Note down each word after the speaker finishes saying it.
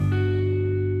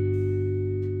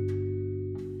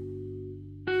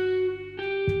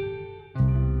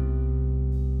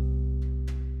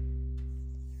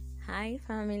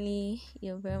family.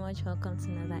 You're very much welcome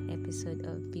to another episode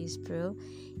of Biz Pro.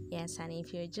 Yes, and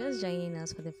if you're just joining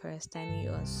us for the first time,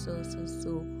 you are so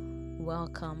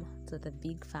welcome to the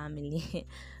big family.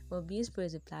 Well, Biz Pro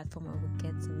is a platform where we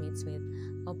get to meet with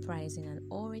uprising and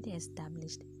already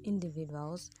established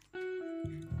individuals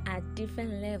at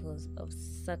different levels of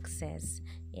success.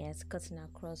 Yes, cutting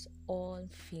across all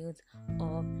fields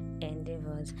of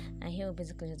endeavors. And here we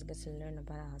basically just get to learn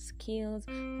about our skills,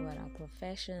 about our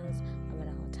professions, about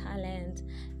our talent,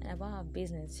 and about our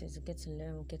businesses. We get to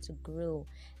learn, we get to grow.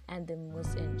 And the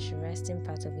most interesting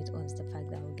part of it all is the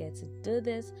fact that we get to do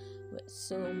this with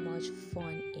so much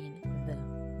fun in the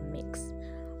mix.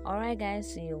 Alright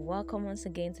guys, so you're welcome once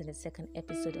again to the second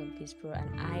episode of Biz Pro,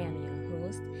 and I am your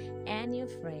host and your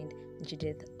friend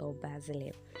Judith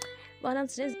Obazile. But on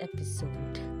today's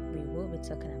episode, we will be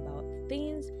talking about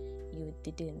things you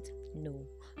didn't know.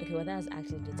 Okay, well that's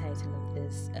actually the title of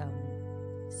this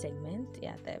segment, the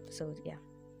episode,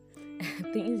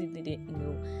 things you didn't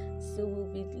know. So we'll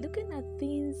be looking at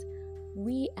things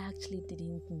we actually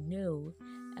didn't know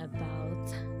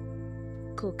about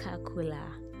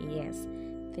Coca-Cola. Yes,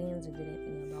 things we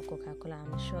didn't know about Coca-Cola.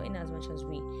 I'm sure in as much as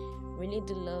we really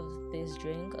do love this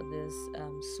drink or this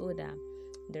soda,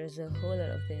 there's a whole lot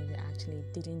of things we actually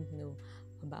didn't know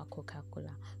about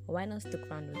Coca-Cola. But why not stick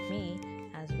around with me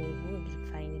as we will be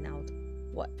finding out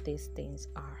what these things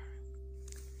are.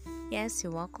 Yes,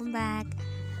 you're welcome back.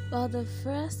 Well, the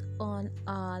first on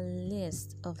our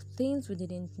list of things we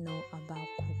didn't know about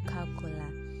Coca-Cola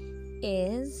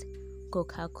is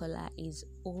Coca-Cola is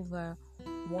over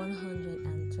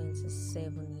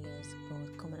 127 years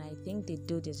old. Come on, I think they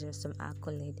do deserve some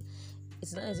accolade.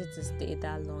 It's not easy to stay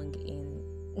that long and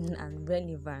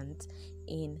relevant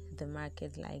in the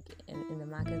market, like in the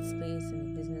market space, in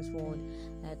the business world,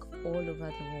 like all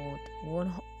over the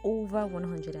world. Over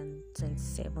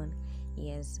 127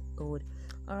 years old.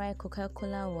 Alright,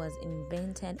 Coca-Cola was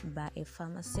invented by a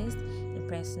pharmacist, the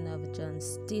person of John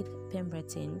Steve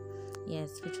Pemberton,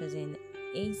 which was in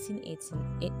 1886,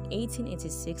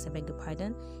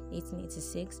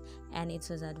 1886, and it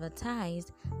was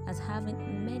advertised as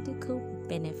having medical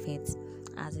benefits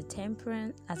as a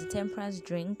temperance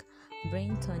drink,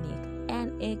 brain tonic,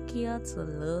 and a cure to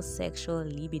low sexual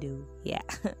libido.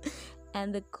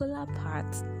 And the cola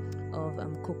part of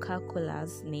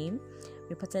Coca-Cola's name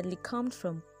reportedly comes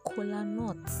from cola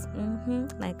nuts,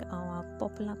 like our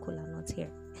popular cola nut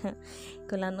here.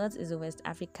 Cola nut is a West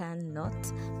African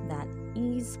nut that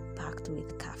is packed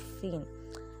with caffeine.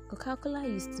 Coca-Cola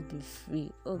used to be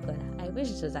free. Oh god, I wish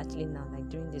it was actually now, like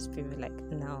during this period, like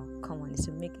now, come on, it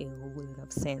would make a whole lot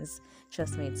of sense.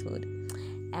 Trust me, it would.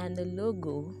 And the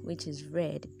logo, which is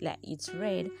red, it's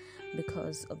red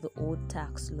because of the old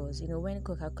tax laws. You know, when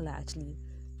Coca-Cola actually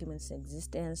came into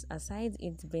existence, aside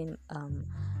it being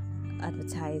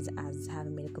advertised as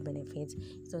having medical benefits,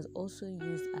 it was also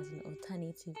used as an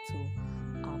alternative to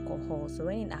alcohol. So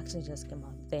when it actually just came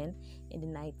out then, in the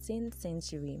 19th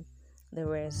century, there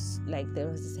was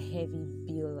this heavy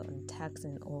bill on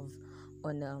taxing on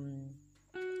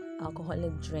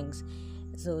alcoholic drinks.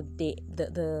 So the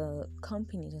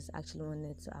company just actually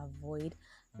wanted to avoid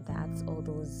that, all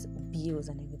those bills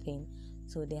and everything.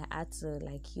 So they had to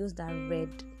use that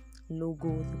red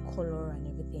logo, the color and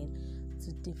everything,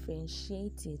 to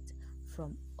differentiate it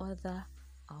from other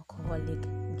alcoholic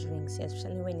drinks,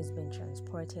 especially when it's been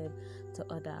transported to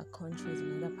other countries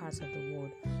and other parts of the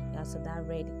world. So that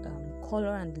red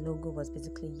color and logo was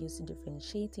basically used to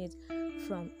differentiate it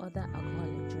from other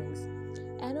alcoholic drinks.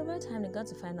 And over time, they got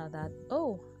to find out that,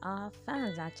 our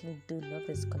fans actually do love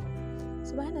this color.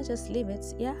 So why not just leave it?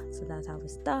 So that's how we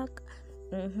stuck.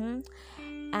 And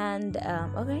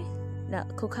okay, now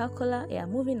Coca-Cola.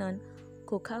 Moving on.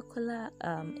 Coca-Cola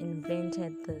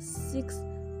invented the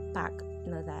 6-pack.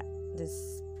 You know that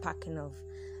this packing of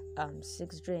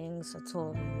 6 drinks or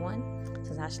 12 in one. It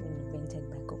was actually invented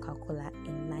by Coca-Cola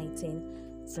in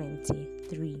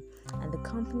 1923, and the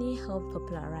company helped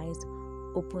popularize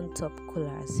open-top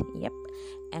coolers.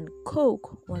 And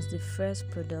Coke was the first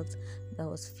product that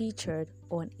was featured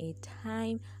on a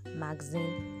Time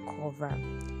magazine cover.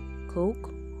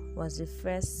 Coke was the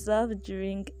first soft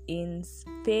drink in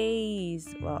space.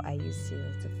 Wow, are you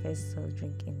serious? The first soft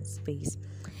drink in space.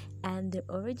 And the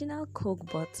original Coke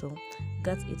bottle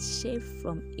got its shape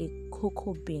from a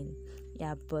cocoa bean.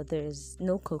 But there's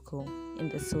no cocoa in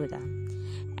the soda.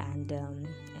 And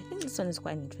I think this one is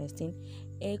quite interesting.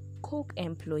 A Coke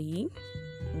employee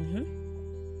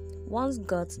once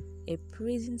got a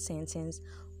prison sentence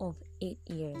of 8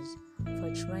 years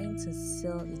for trying to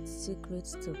sell its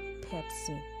secrets to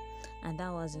Pepsi. and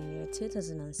that was in year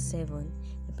 2007.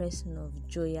 The person of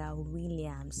Joya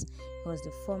Williams. He was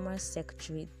the former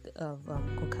secretary of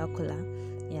Coca-Cola.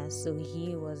 Yeah, so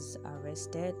he was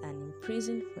arrested and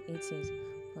imprisoned for 8 years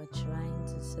for trying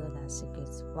to sell that secret.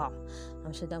 Wow,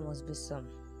 I'm sure that must be some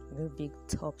real big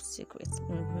top secrets.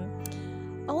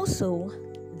 Also,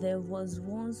 there was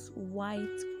once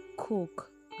white Coke.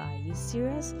 Are you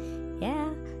serious?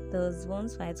 Yeah, there was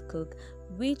once white Coke,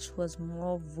 which was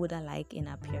more Voda-like in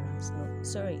appearance. No,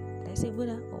 sorry, did I say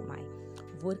Voda? Oh my,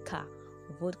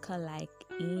 vodka-like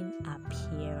in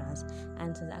appearance,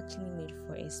 and it was actually made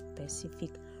for a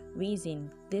specific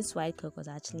reason. This white Coke was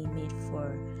actually made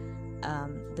for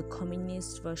the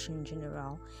communist Russian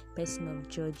general, person of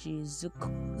Georgy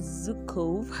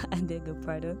Zhukov, I beg your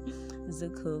pardon,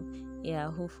 Zhukov,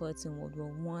 yeah, who fought in World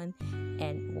War One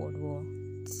and World War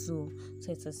II. So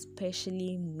it's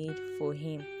especially made for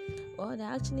him. Well,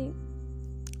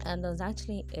 there's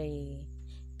actually a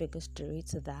bigger story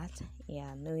to that.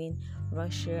 Yeah, knowing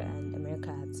Russia and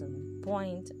America at some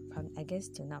point, I guess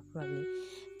till now probably,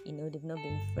 they've not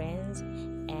been friends,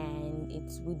 and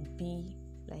it would be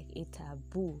like a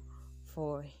taboo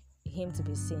for him to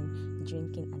be seen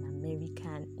drinking an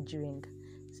American drink.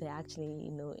 So actually,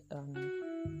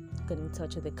 got in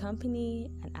touch with the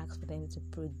company and asked for them to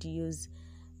produce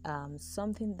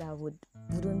something that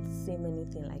wouldn't seem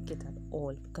anything like it at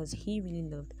all, because he really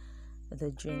loved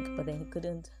the drink, but then he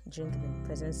couldn't drink in the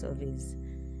presence of his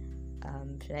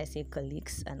should I say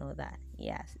colleagues and all that.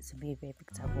 Yes, it's a very, very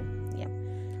big taboo. Yeah.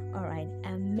 All right.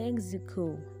 And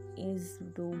Mexico is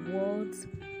the world's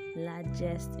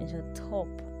largest and top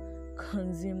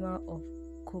consumer of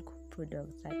Coke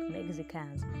products. Like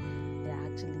Mexicans, they're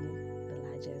actually the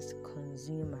largest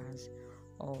consumers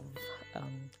of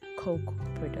Coke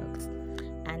products.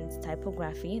 And its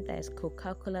typography, that is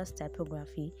Coca-Cola's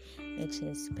typography, which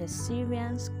is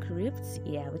Persian script,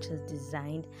 which was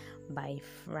designed by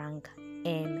Frank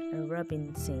M.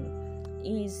 Robinson,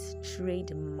 is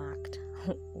trademarked.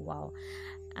 Wow.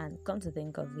 And come to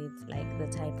think of it, like the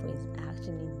typo is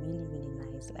actually really, really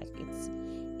nice. Like it's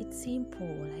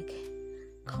simple. Like,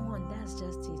 come on, that's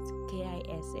just it.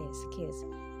 KISS, kiss.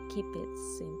 Keep it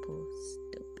simple,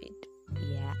 stupid.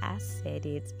 Yeah, I said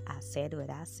it. I said what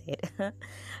I said.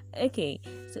 Okay,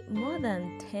 so more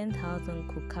than 10,000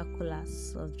 Coca-Cola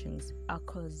soft drinks are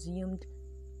consumed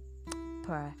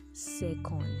per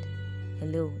second.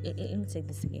 Hello, let me take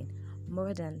this again.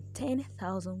 More than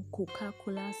 10,000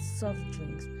 Coca-Cola soft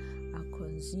drinks are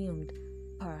consumed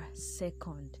per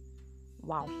second.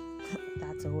 Wow,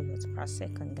 that's a whole lot per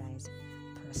second, guys.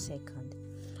 Per second.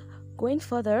 Going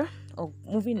further, or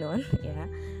moving on,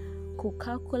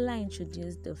 Coca-Cola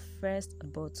introduced the first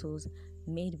bottles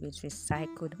made with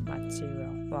recycled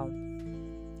material. Wow.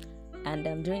 And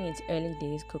during its early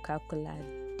days, Coca-Cola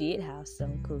did have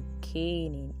some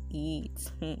cocaine in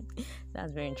it.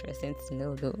 That's very interesting to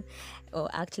know, though. Or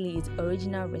actually, its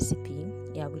original recipe,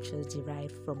 which was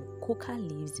derived from coca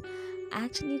leaves,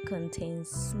 actually contains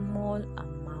small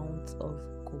amounts of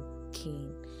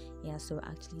cocaine. So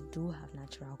actually do have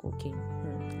natural cocaine.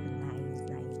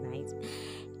 Nice.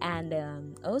 And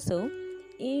also,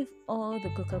 if all the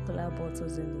Coca-Cola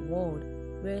bottles in the world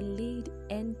were laid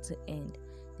end to end,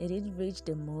 they did reach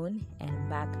the moon and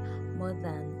back more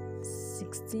than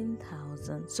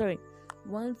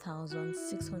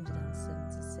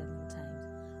 1,677 times.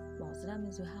 Wow, so that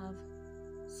means we have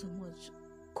so much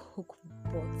Coke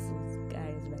bottles,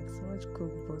 guys, like so much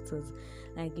Coke bottles.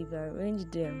 Like if you arrange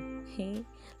them,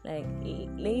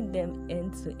 lay them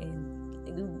end to end,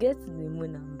 you get to the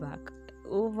moon and back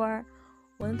over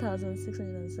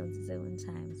 1,677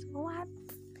 times. What?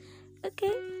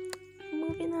 Okay,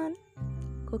 moving on.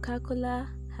 Coca-Cola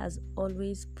has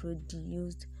always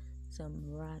produced some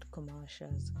rad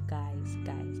commercials, guys.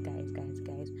 I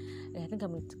think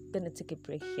I'm gonna take a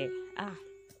break here. I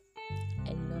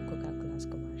love Coca-Cola's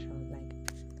commercials. Like,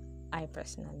 I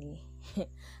personally,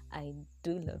 I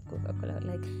do love Coca-Cola.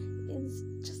 Like, it's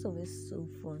just always so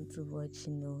fun to watch.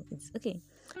 It's okay.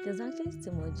 There's actually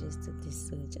still more gist to this,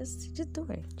 so just don't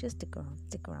worry. Just stick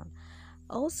around.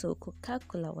 Also,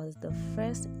 Coca-Cola was the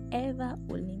first ever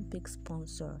Olympic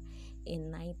sponsor in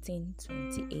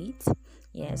 1928,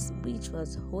 which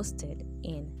was hosted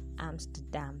in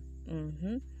Amsterdam.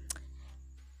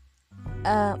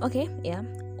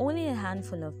 Only a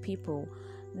handful of people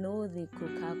know the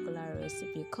Coca-Cola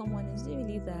recipe. Come on, is it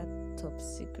really that top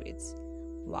secret?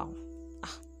 Wow.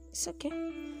 It's okay.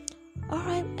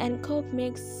 Alright, and Coke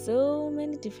makes so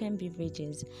many different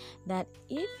beverages that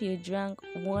if you drank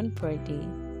one per day,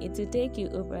 it will take you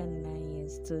over 9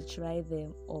 years to try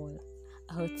them all.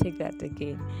 I'll take that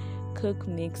again. Coke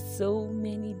makes so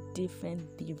many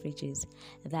different beverages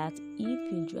that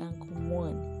if you drank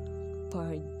one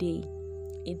per day,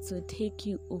 it will take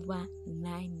you over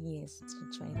 9 years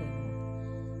to try them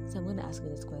all. So I'm going to ask you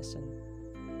this question.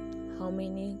 How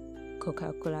many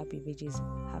Coca-Cola beverages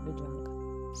have you drunk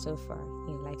so far in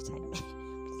your lifetime?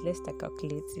 Please, let's start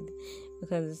calculating.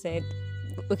 Because I said,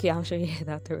 okay, I'm sure you heard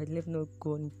that already. Let me not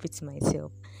go and repeat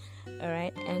myself.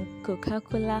 Alright, and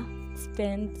Coca-Cola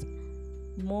spends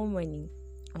more money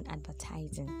on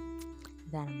advertising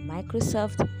than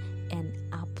Microsoft and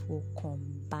Apple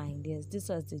combined. Yes, this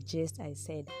was the gist I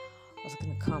said was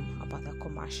going to come about the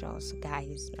commercials,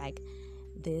 guys. Like,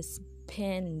 they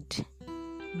spend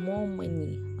more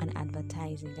money on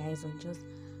advertising, guys, on just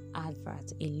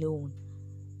adverts alone,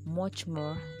 much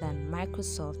more than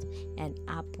Microsoft and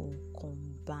Apple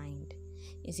combined.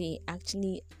 You see,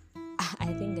 actually,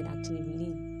 I think it actually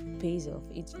really pays off.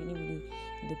 It really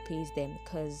pays them,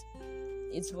 because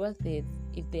it's worth it.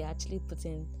 If they actually put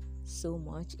in so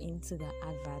much into the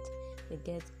advert, they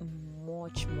get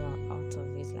much more out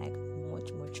of it, like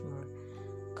much more.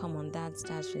 Come on, that's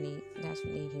really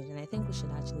huge, and I think we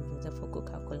should actually vote for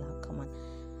Coca-Cola. Come on,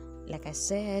 like I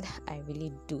said, I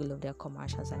really do love their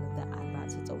commercials. I love their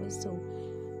adverts. It's always so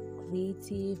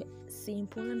creative,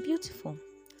 simple, and beautiful.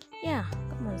 Yeah,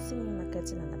 come on, see me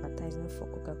marketing and advertising for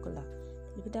Coca-Cola.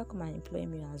 You could come and employ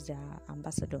me as their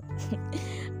ambassador.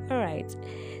 Alright,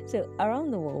 so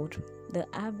around the world, the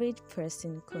average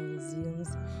person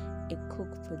consumes a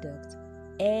Coke product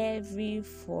every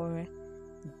 4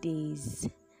 days.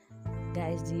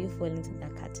 Guys, do you fall into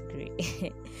that category?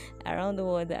 Around the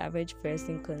world, the average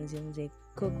person consumes a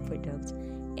Coke product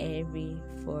every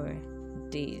 4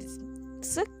 days.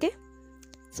 It's okay.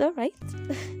 It's alright.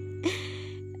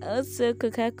 Also,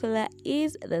 Coca-Cola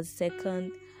is the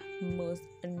second most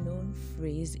known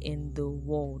phrase in the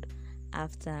world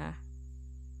after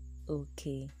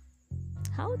okay.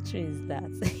 How true is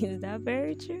that? Is that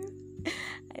very true?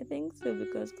 I think so,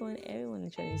 because everyone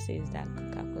literally says that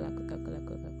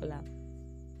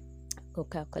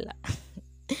Coca-Cola.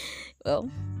 Well,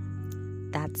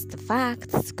 that's the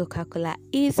fact. Coca-Cola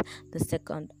is the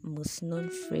second most known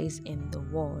phrase in the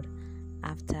world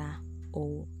after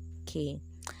okay.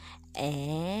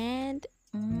 And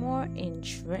more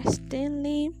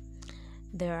interestingly,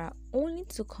 there are only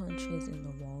 2 countries in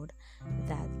the world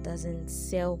that doesn't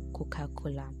sell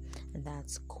Coca-Cola.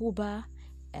 That's Cuba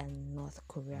and North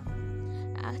Korea.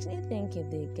 I actually think if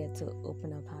they get to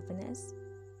open up happiness,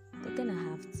 they're gonna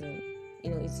have to,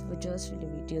 it will just really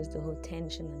reduce the whole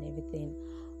tension and everything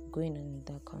going on in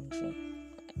that country.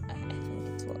 I think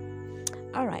it will.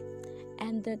 Alright,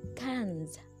 and the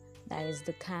cans, that is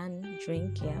the can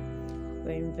drink,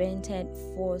 were invented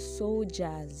for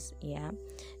soldiers,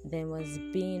 then was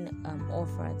being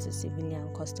offered to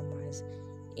civilian customers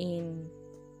in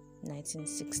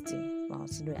 1960. Wow,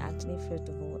 so they were actually first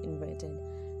of all invented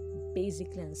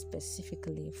basically and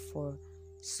specifically for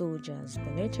soldiers,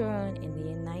 but later on in the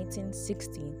year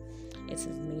 1960, it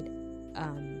was made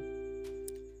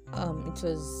it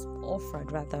was offered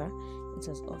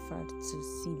to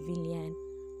civilian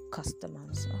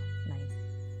customers.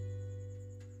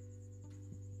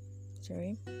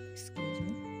 Excuse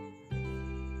me.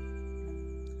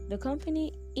 The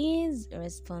company is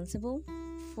responsible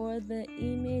for the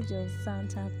image of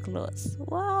Santa Claus.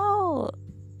 Wow.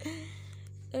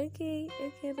 Okay,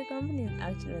 the company is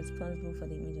actually responsible for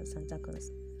the image of Santa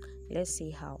Claus. Let's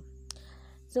see how.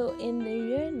 So in the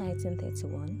year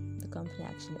 1931, the company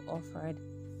actually offered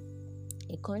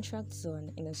a contract to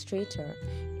an illustrator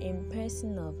in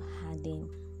person of Harding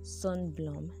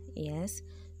Sundblom,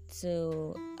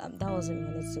 so that wasn't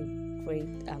wanted to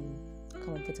create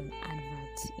come and put an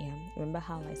advert. Remember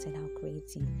how I said how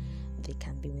creative they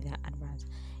can be with their adverts?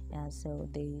 So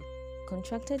they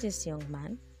contracted this young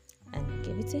man and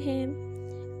gave it to him,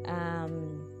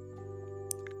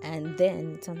 and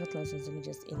then Santa Claus was only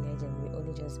just a legend. We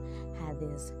only just had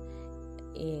this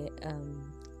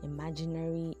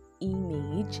imaginary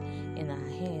image in our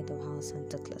head of how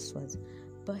Santa Claus was.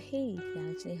 But hey, he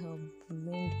actually helped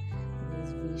bring this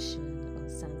vision of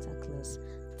Santa Claus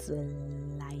to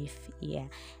life,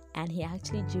 and he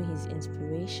actually drew his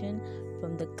inspiration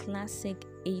from the classic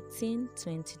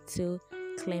 1822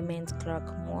 Clement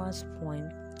Clark Moore's poem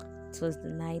 "'Twas the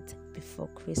Night Before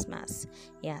Christmas."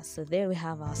 So there we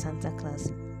have our Santa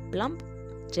Claus, plump,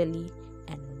 jolly,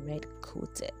 and red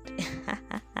coated.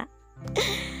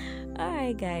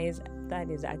 Alright guys, that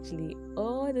is actually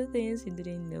all the things you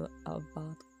didn't know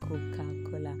about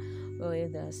Coca-Cola. Well,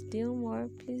 if there's still more,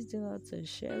 please do not to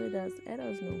share with us. Let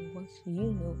us know what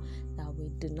you know that we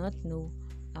do not know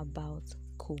about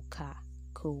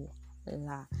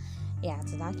Coca-Cola. Yeah,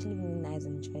 it's actually really nice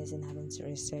and interesting having to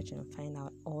research and find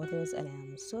out all this, and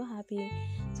I'm so happy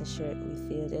to share it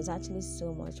with you. There's actually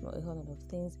so much more, a whole lot of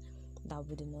things that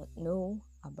we do not know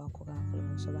about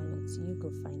Coca-Cola, so why not you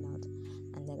go find out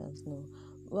and let us know.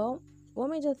 Well, one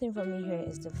major thing for me here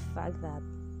is the fact that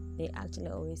they actually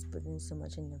always put in so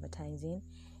much in advertising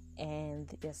and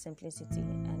their simplicity,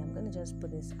 and I'm going to just put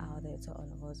this out there to all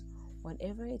of us.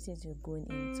 Whatever it is you're going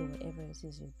into, whatever it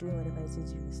is you're doing, whatever it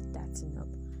is you're starting up,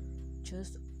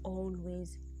 just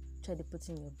always try to put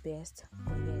in your best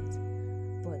on it,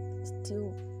 but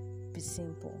still be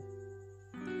simple.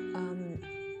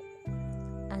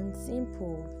 And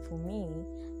simple for me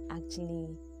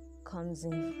actually comes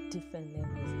in different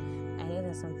levels. I know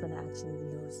that some people actually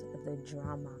loves the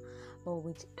drama, but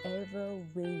whichever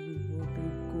way you will be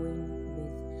going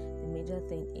with, the major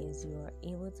thing is you are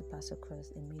able to pass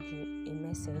across a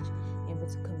message, able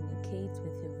to communicate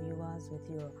with your viewers, with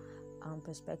your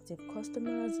prospective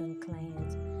customers and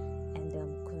clients and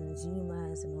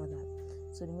consumers and all that.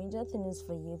 So the major thing is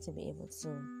for you to be able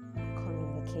to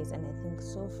communicate, and I think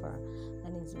so far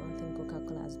that is one thing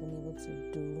Coca-Cola has been able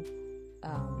to do with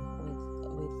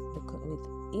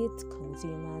its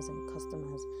consumers and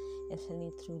customers,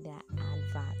 especially through their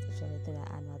adverts,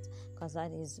 because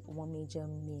that is one major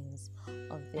means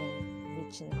of them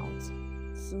reaching out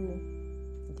to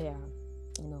their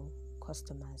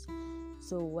customers.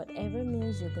 So whatever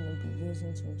means you're going to be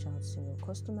using to reach out to your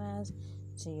customers,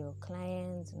 to your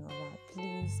clients and all that,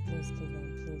 please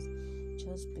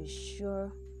just be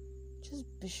sure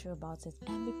about it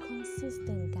and be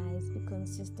consistent, guys. Be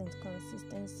consistent.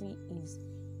 Consistency is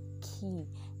key.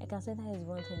 I can say that is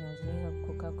one thing that's really helped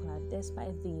Coca-Cola,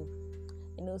 despite the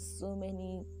so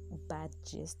many bad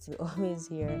gists we always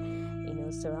hear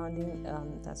surrounding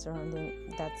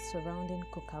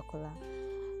Coca-Cola,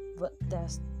 but they're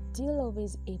still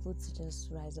always able to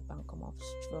just rise up and come up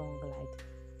strong,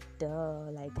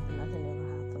 like nothing ever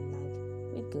happened.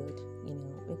 Like,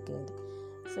 we're good.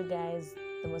 So guys,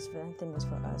 the most important thing is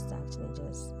for us to actually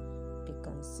just be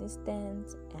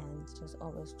consistent and just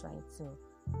always try to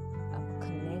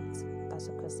connect, pass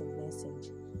across a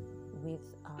message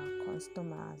with our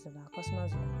customers, with our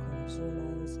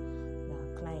consumers, with our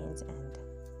clients,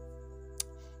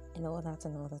 and all that.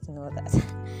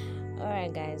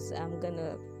 Alright guys, I'm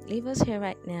gonna leave us here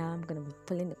right now. I'm gonna be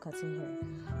pulling the curtain here,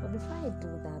 but before I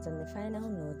do that, on the final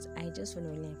note, I just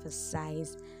want to really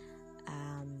emphasize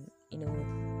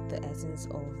the essence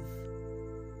of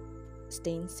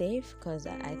staying safe, because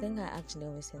I think I actually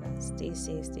always say that stay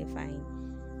safe, stay fine,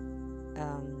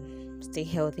 stay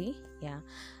healthy,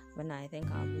 but now I think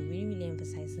I'll be really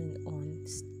emphasizing on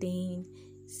staying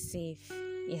safe.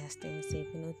 Staying safe.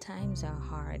 Times are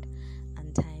hard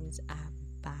and times are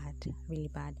bad, really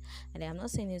bad, and I'm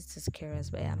not saying this to scare us,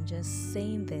 but I'm just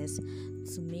saying this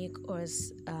to make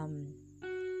us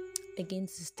again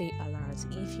to stay alert.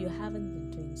 If you haven't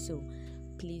been doing so,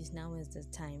 please, now is the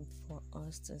time for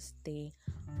us to stay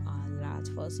alert,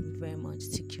 for us to be very much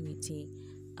security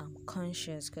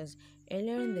conscious, because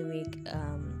earlier in the week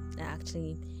I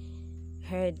actually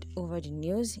heard over the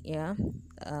news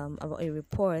about a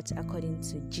report according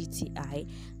to GTI,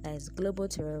 that is Global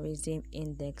Terrorism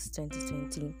Index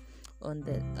 2020, on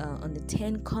the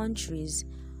 10 countries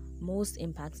most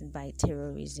impacted by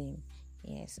terrorism.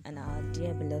 Yes, and our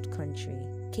dear beloved country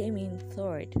came in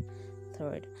third.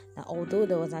 Now, although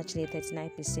there was actually a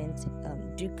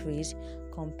 39% decrease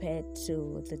compared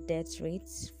to the death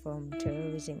rates from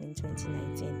terrorism in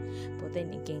 2019, but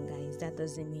then again, guys, that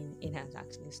doesn't mean it has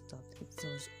actually stopped. It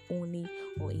is only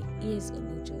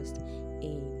just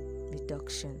a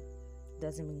reduction. It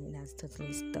doesn't mean it has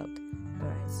totally stopped.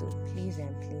 Alright, so please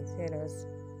let us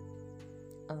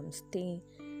stay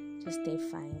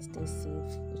fine, stay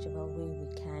safe, whichever way we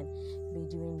can, be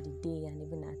during the day and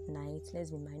even at night.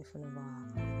 Let's be mindful of our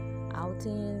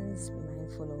outings, be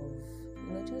mindful of,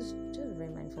 just very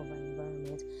mindful of our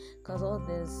environment, because all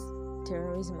this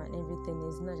terrorism and everything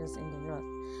is not just in the north.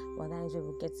 Well, that is where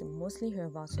we get to mostly hear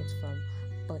about it from,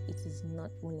 but it is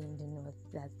not only in the north.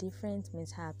 There are different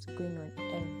mishaps going on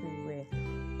everywhere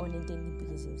on a daily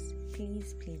basis.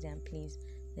 Please,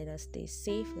 let us stay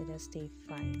safe, let us stay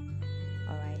fine.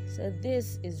 Alright, so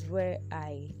this is where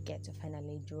I get to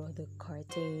finally draw the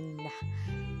curtain.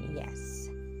 Yes.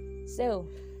 So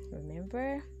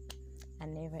remember,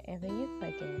 and never ever you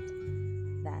forget,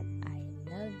 that I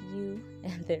love you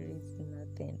and there is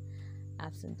nothing,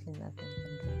 absolutely nothing you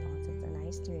can do about it. And I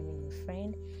still remain your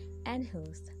friend and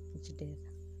host, Judith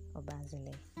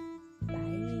Obazile.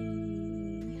 Bye.